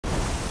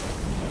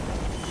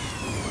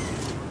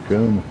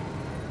Come.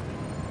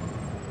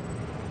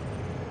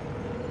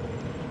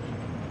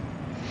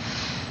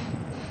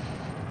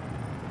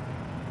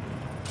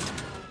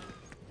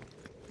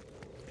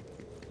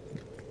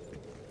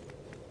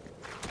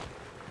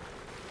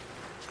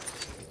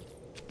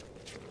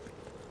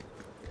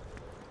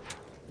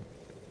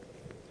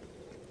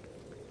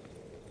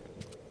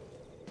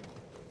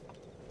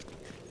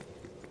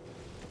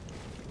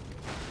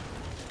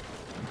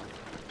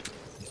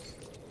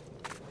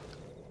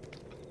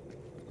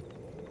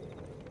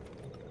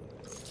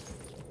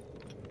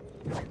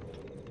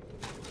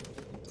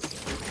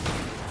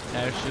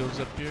 Air shields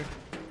up here.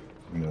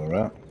 You all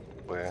right?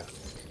 Where?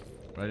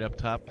 Right up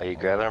top. Are you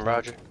grabbing them,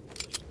 Roger?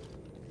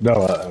 No,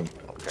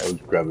 Okay. I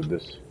was grabbing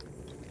this.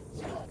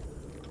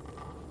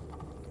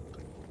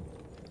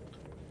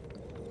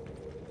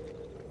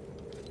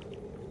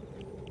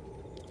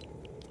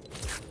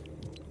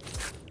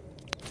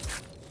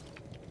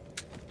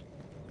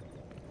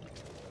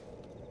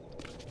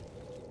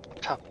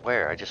 Top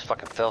where? I just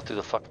fucking fell through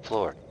the fucking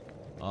floor.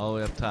 All the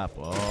way up top.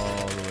 All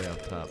the way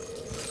up top.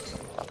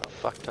 How the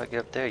fuck do I get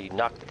up there? You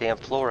knocked the damn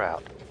floor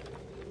out.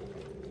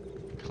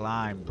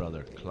 Climb,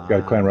 brother. Climb.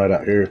 Gotta climb right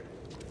out here.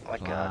 I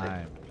got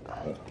it.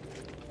 Climb. I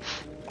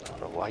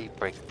don't know why you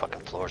break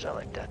fucking floors out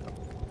like that.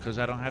 Because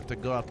I don't have to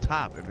go up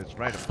top if it's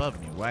right above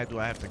me. Why do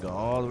I have to go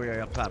all the way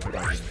up top if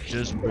I can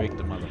just break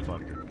the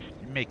motherfucker?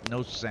 You make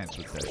no sense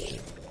with that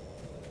shit.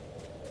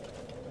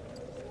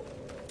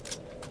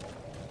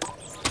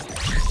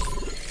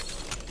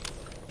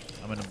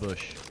 I'm in a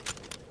bush.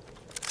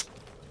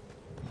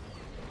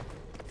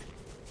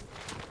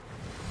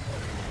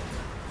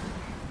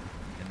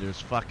 And there's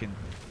fucking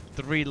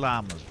 3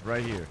 llamas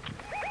right here.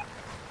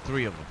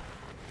 3 of them.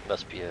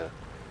 Must be a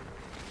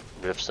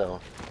rift zone.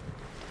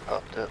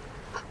 Oh,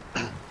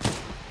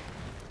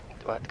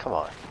 what? Come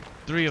on.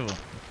 3 of them.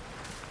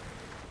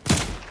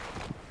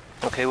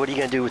 Okay, what are you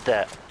gonna do with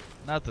that?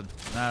 Nothing.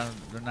 No,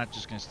 they're not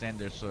just gonna stand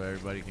there so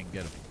everybody can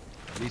get them.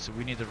 Lisa,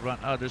 we need to run.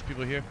 Oh, there's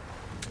people here.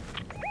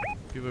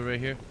 People right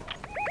here.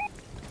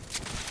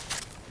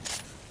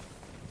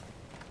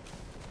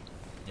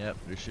 Yep,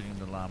 they're shooting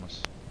the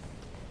llamas.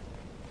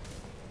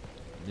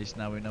 At least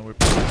now we know we're.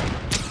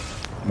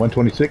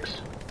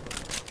 126.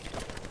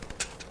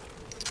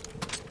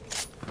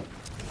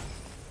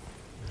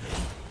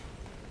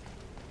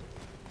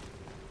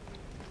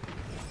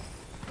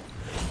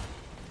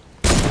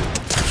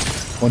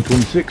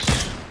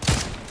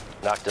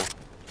 Knocked him.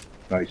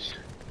 Nice.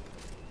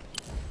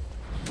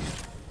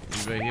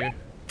 He's right here.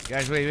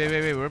 Guys, wait.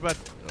 We're about.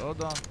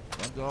 Hold on.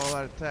 Don't go all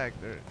out attack.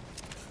 They're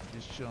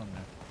just chilling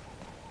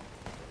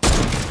there.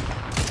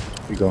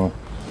 Keep going.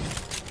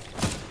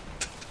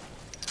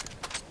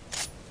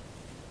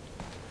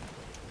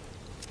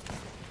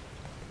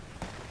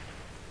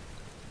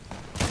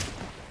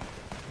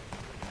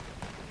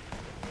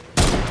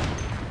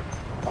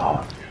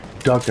 Oh,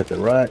 ducked at the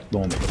right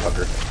moment,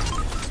 fucker.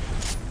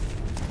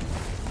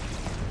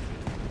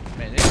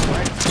 Man, they're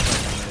right.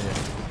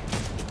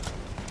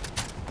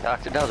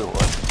 Knocked another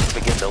one.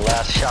 We get the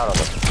last shot on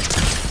him.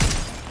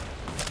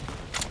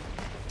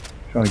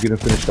 Trying to get him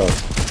finished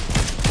off.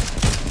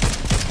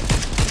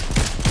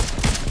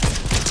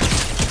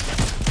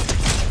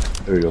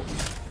 There you go.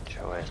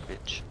 Show ass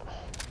bitch.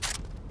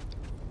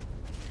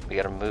 We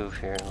gotta move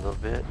here in a little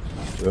bit.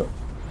 Yep.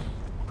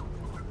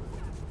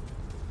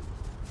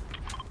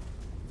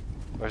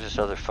 Where's this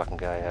other fucking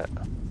guy at?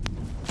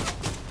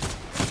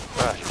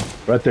 Roger.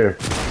 Right there.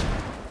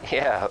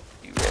 Yeah,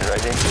 you ran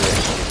right into it.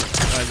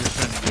 I'm just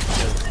trying to get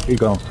killed. Keep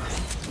going.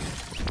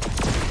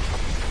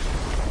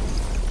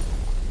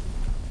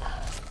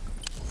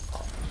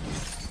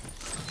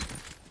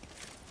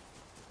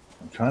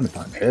 I'm trying to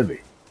find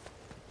heavy.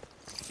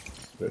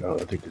 But oh,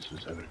 I think this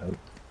was heavy. No.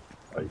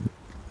 Like,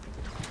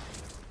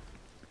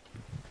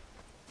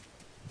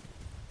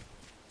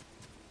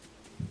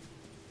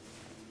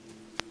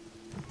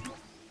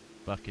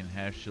 Fucking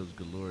hash shields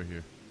galore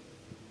here.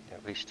 Yeah,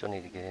 we still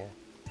need to get in.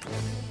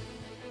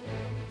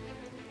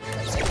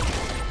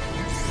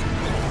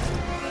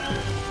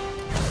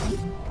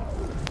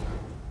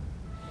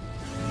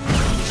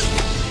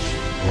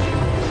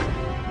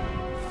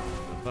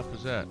 The fuck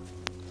was that?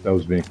 that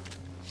was me.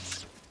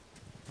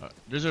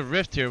 There's a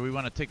rift here. We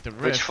want to take the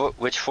rift.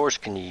 Which force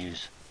can you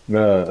use?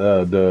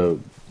 The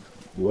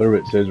whatever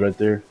it says right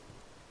there.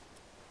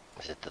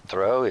 Is it the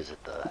throw? Is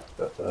it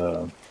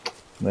the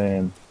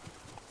Man.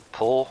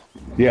 pull?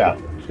 Yeah,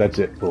 that's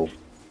it. Pull.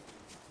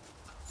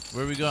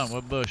 Where are we going?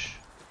 What bush?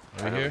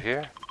 Over Right here? over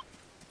here?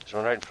 There's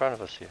one right in front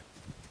of us here.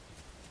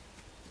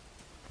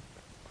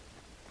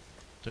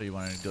 So you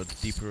wanted to go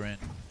deeper in?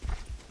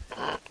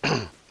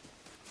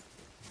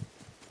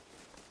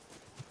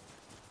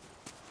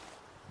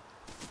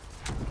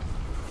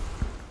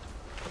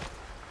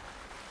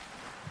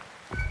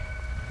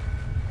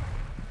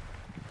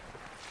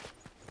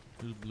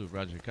 Who's blue?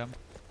 Roger, come.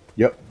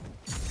 Yep.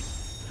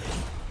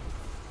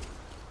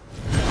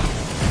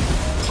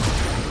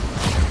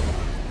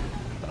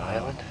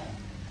 Island?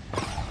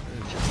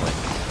 Just like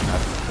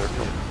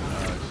circle.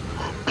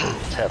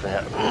 It's having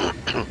that.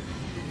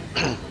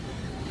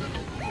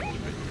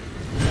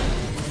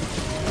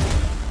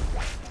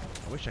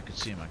 I wish I could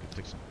see him. I could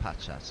take some pot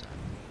shots at him.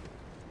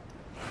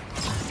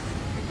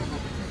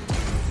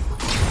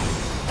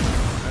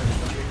 Alright,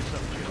 don't get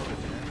yourself killed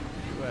in there.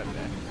 Go ahead,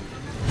 man.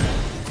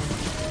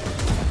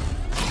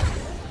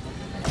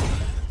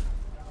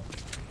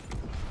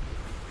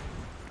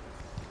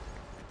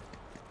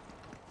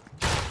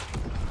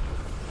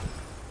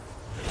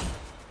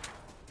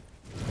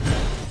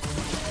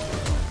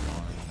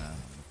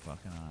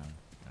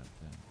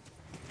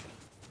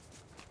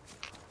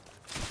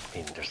 I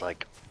mean, there's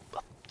like a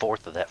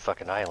fourth of that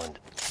fucking island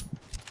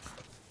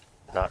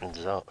not in the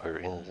zone, or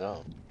in the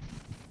zone.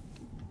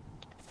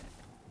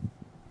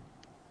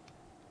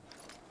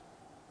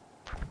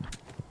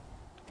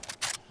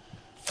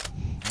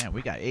 Man,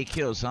 we got 8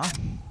 kills, huh?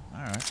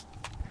 Alright.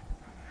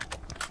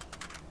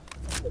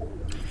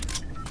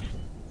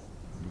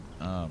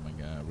 Oh my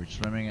god, we're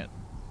swimming it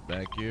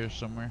back here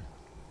somewhere?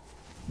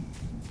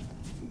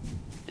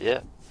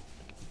 Yeah.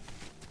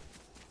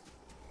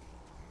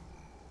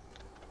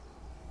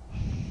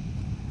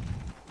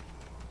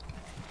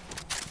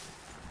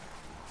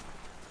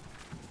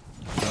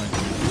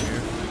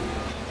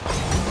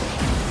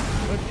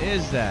 What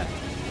is that?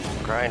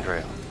 Grind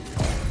rail.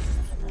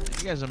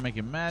 You guys are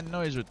making mad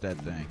noise with that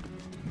thing.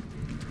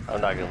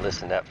 I'm not gonna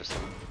listen to that for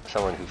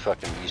someone who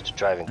fucking used to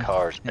driving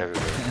cars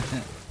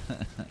everywhere.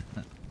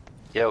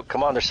 Yo,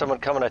 come on, there's someone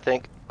coming, I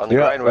think, on the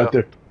grind rail. Right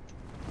there.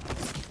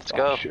 Let's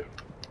go. Shit.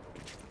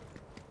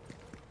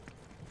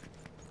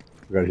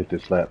 We gotta hit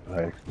this lap.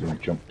 I accidentally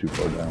jumped too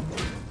far down.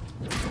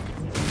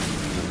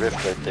 There's a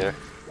rift right there.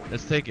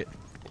 Let's take it.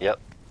 Yep.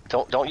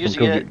 Don't use it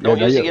Come yet. get- Don't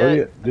yeah, use not it yet. Oh,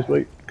 yet. yeah. Just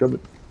wait. Coming.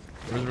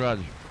 Where's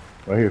Roger?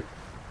 Right here.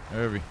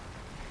 Irby.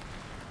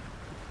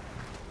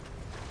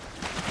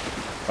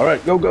 All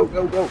right, go, go,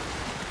 go, go.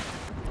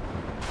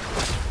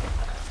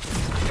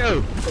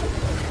 Go!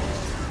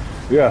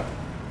 Yeah.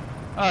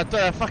 Oh, I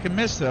thought I fucking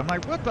missed it. I'm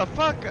like, what the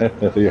fuck?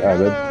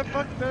 Yeah, I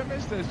fucking did I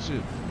miss that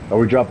shit. Are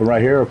we dropping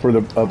right here or further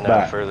up No,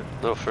 back? further,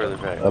 a little further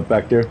back. Up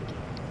back there.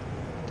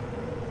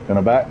 Kind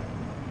of back.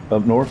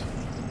 Up north.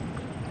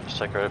 Just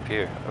like right up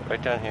here,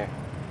 right down here.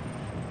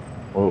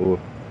 Oh,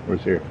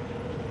 where's here?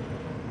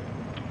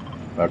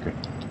 Okay.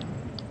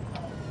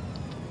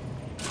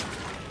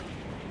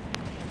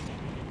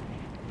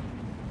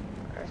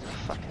 There's a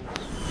fucking.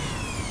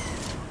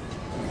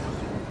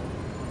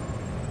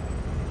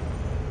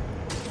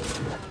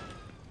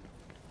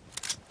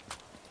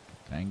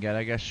 Thank God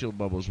I got shield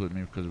bubbles with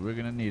me because we're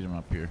gonna need them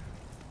up here.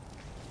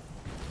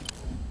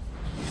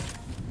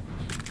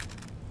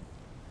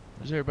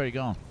 Where's everybody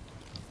going?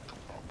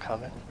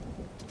 Coming.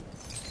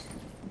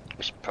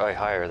 We should probably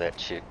hire that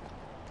chick.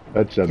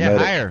 That's a Yeah,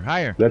 medic.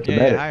 higher. That's a yeah,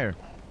 medic. higher.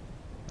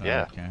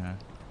 Yeah. Okay,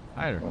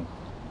 higher.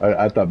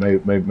 I thought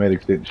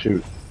medics didn't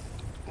shoot.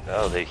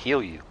 No, they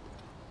heal you.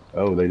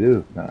 Oh, they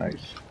do.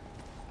 Nice.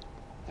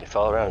 They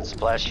fall around and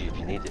splash you if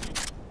you need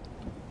it.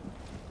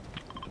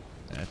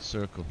 That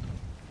circle.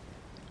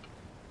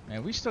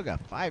 Man, we still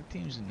got 5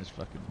 teams in this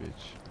fucking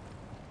bitch.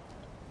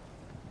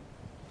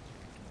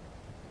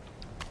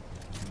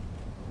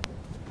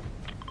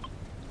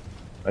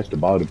 That's the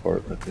bottom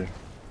part right there.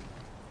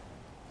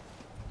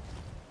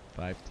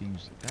 5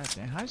 teams. God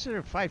damn, how is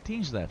there 5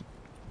 teams left?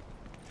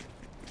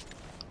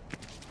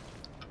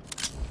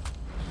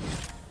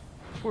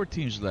 4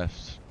 teams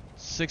left.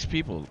 6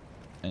 people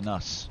and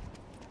us.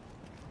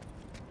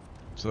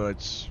 So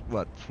it's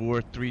what,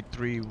 4, 3,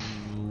 3,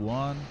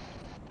 1?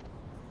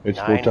 It's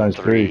 9 4 times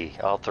 3.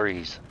 All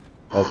threes.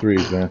 All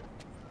threes, man.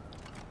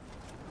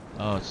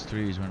 Oh, it's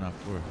 3s, we're not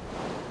 4.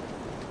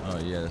 Oh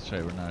yeah, that's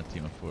right, we're not a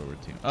team of 4, we're a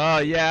team. Oh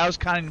yeah, I was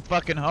counting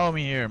fucking homie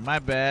here, my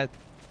bad.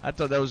 I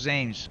thought that was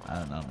Ames. I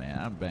don't know, man,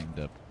 I'm banged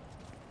up.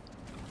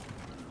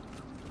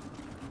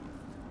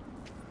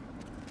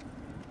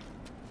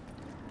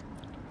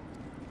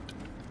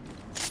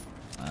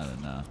 I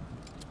don't know.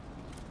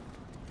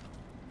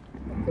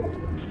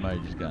 Somebody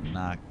just got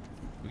knocked.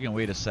 We can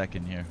wait a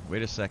second here.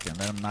 Wait a second,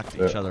 let them knock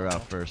each other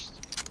out first.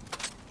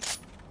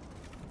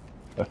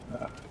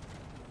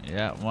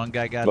 Yeah, one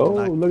guy got Oh,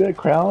 knocked. look at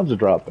crowns are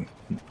dropping.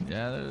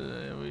 Yeah,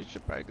 we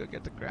should probably go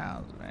get the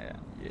crowns, man.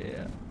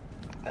 Yeah.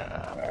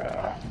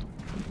 How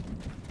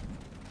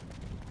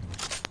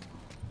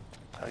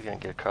are we gonna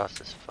get across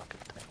this fucking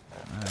thing?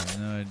 I have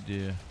no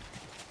idea.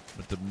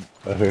 But the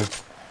Right here.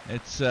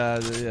 it's yeah,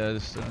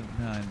 there's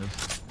behind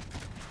us.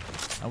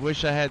 I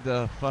wish I had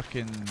the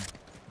fucking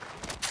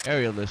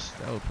aerialist.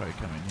 That would probably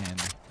come in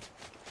handy.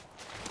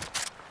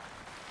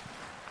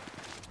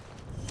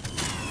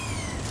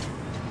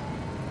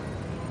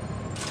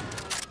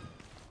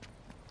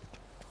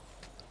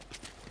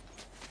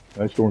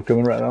 That storm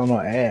coming right on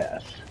my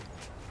ass.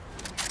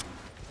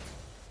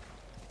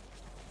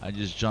 I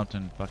just jumped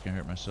and fucking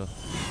hurt myself.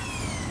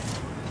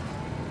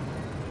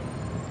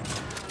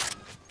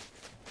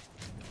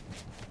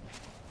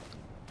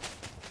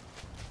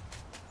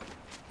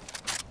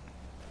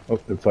 Oh,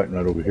 they're fighting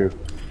right over here.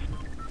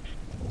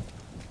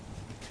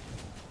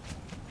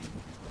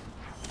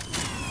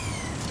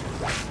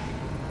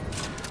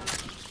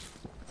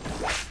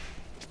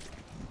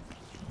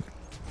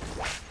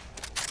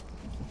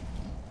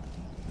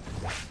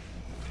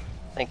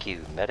 Thank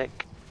you,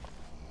 medic.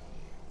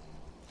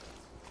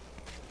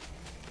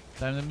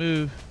 Time to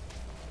move.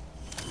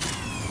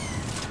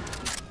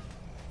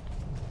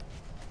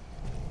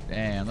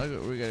 Damn, look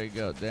what we gotta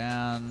go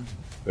down.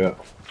 Yeah.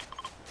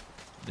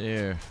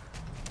 There.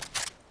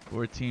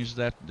 4 teams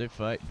left. They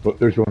fight. But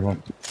there's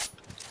one.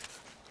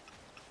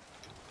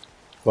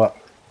 Fuck.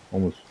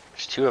 Almost.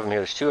 There's 2 of them here.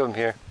 There's 2 of them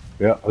here.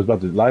 Yeah, I was about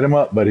to light him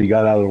up, but he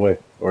got out of the way.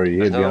 Or he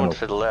There's hid another behind one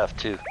to the left,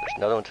 too. There's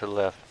another one to the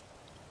left.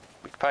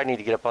 We probably need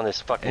to get up on this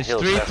fucking It's hill.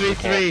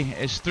 333.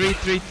 It's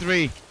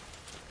 333.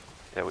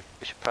 Yeah, we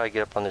should probably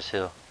get up on this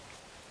hill.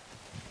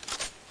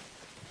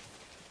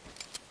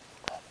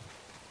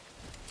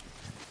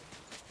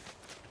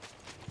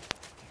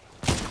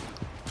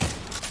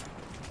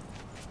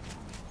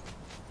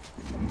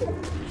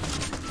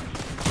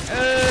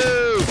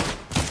 Oh!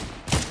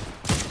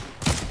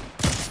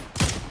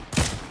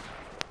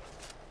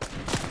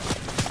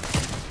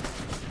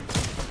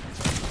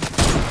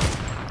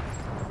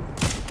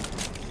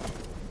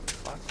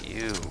 Fuck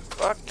you.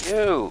 Fuck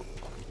you.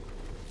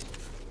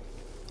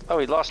 Oh,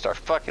 we lost our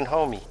fucking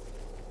homie.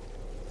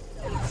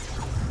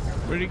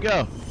 Where'd he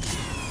go?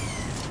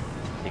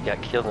 He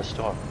got killed in the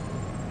storm.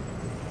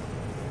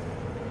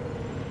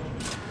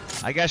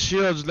 I got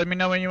shields. Let me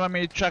know when you want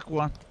me to chuck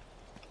one.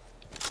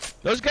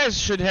 Those guys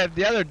should have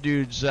the other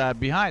dudes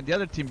behind, the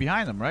other team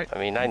behind them, right? I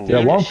mean, I knew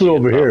Yeah, one this flew shit,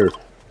 over bro. here.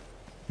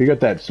 He got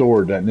that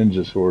sword, that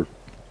ninja sword.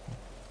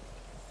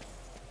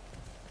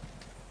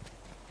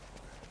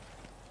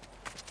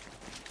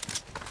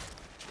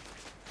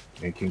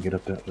 He can't get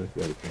up that way.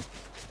 Yeah, he can.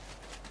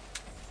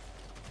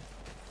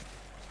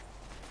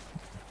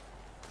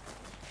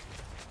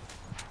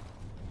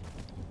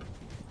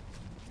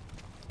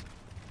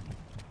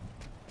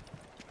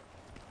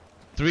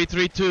 Three,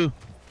 3-2.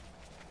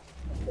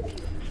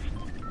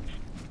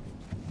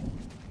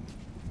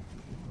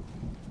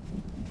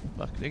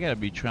 Fuck, they gotta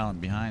be trailing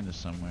behind us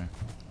somewhere.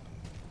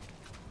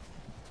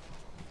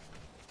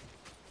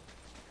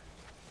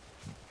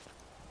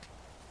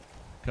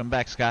 Come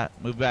back, Scott.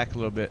 Move back a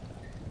little bit.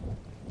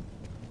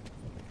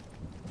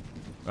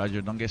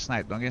 Roger, don't get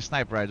sniped. Don't get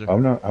sniped, Roger.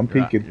 I'm not. I'm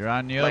peeking. You're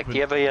on the Mike, open. do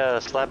you have a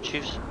slab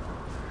juice?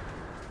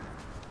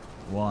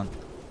 1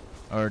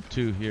 or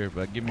 2 here,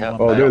 but give me No,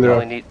 one. Oh, back. there they I are.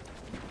 only need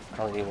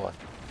 1.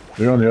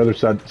 They're on the other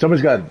side.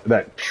 Somebody's got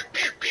that.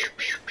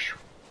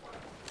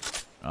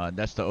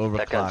 That's the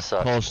That gun overclock.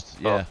 sucks. Post,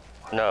 yeah.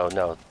 Oh,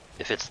 no.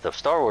 If it's the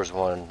Star Wars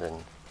one,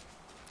 then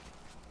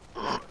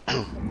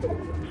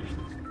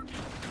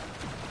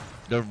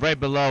They're right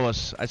below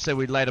us. I say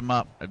we light them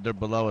up. If they're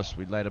below us,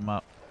 we light them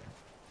up.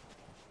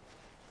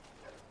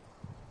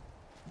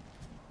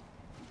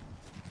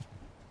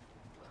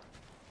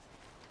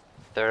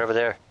 they're over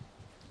there.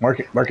 Mark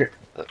it. Mark it.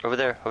 Over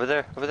there.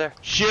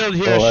 Shield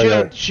here, Oh, I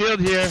got it. shield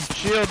here,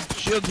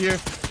 shield here.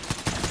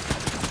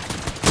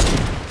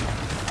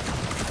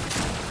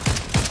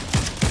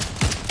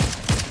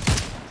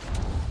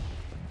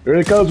 Here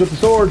he comes with the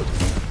sword.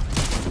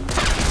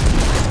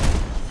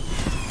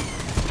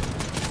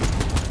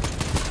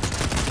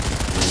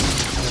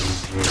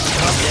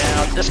 Come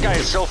down. This guy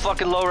is so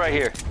fucking low right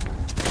here.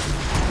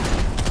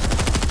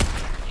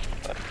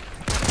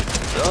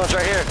 The other one's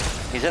right here.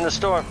 He's in the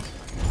storm.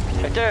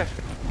 Right there.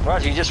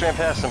 Roger, you just ran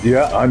past him.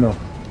 Yeah, I know.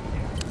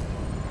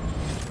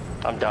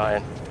 I'm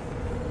dying.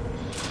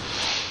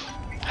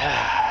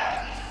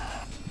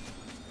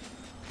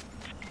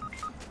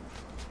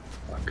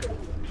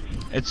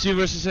 It's you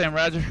versus him,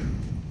 Roger.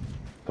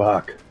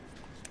 Fuck.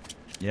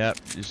 Yep,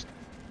 just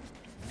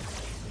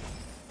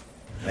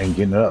I ain't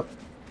getting up.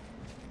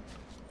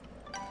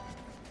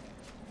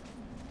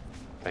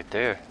 Right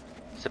there.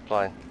 Zip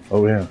line.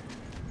 Oh yeah.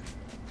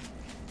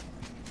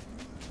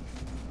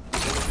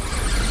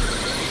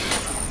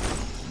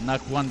 knock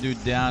one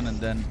dude down and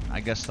then I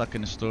got stuck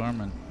in the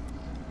storm and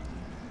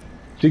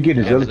Is he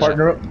getting his Yeah, other but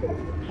partner up?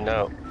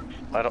 No.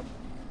 I don't.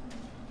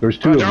 There's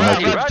 2 of them.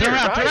 Roger, Actually. Roger. Turn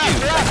around, turn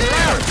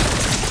around.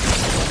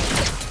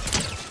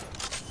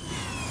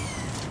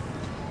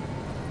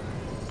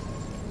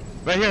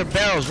 Right here,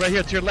 barrels, right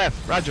here to your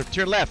left. Roger, to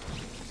your left.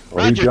 Oh,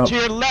 he Roger, jumped. to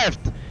your left.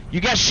 You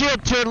got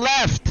shield to your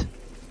left.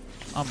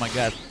 Oh my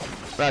god.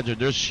 Roger,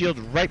 there's shield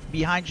right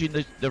behind you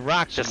in the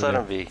rocks. Just over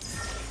let there. him be.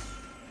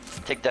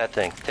 Take that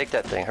thing. Take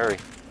that thing. Hurry.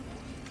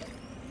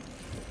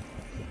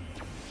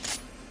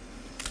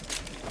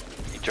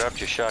 You dropped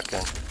your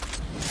shotgun.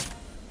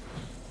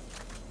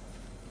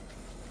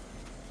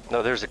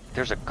 No, there's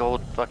a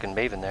gold fucking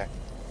Maven there.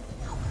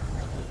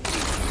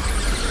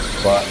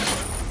 But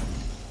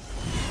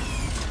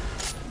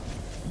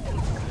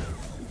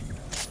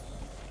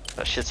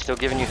That shit's still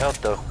giving you health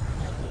though.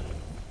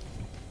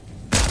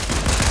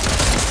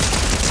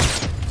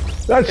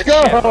 let's Good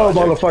go, shit, Roger.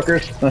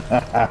 motherfuckers.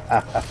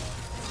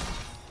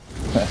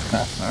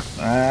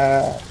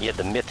 You had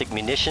the mythic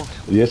munition.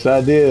 Yes,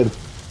 I did.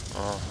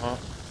 Uh-huh.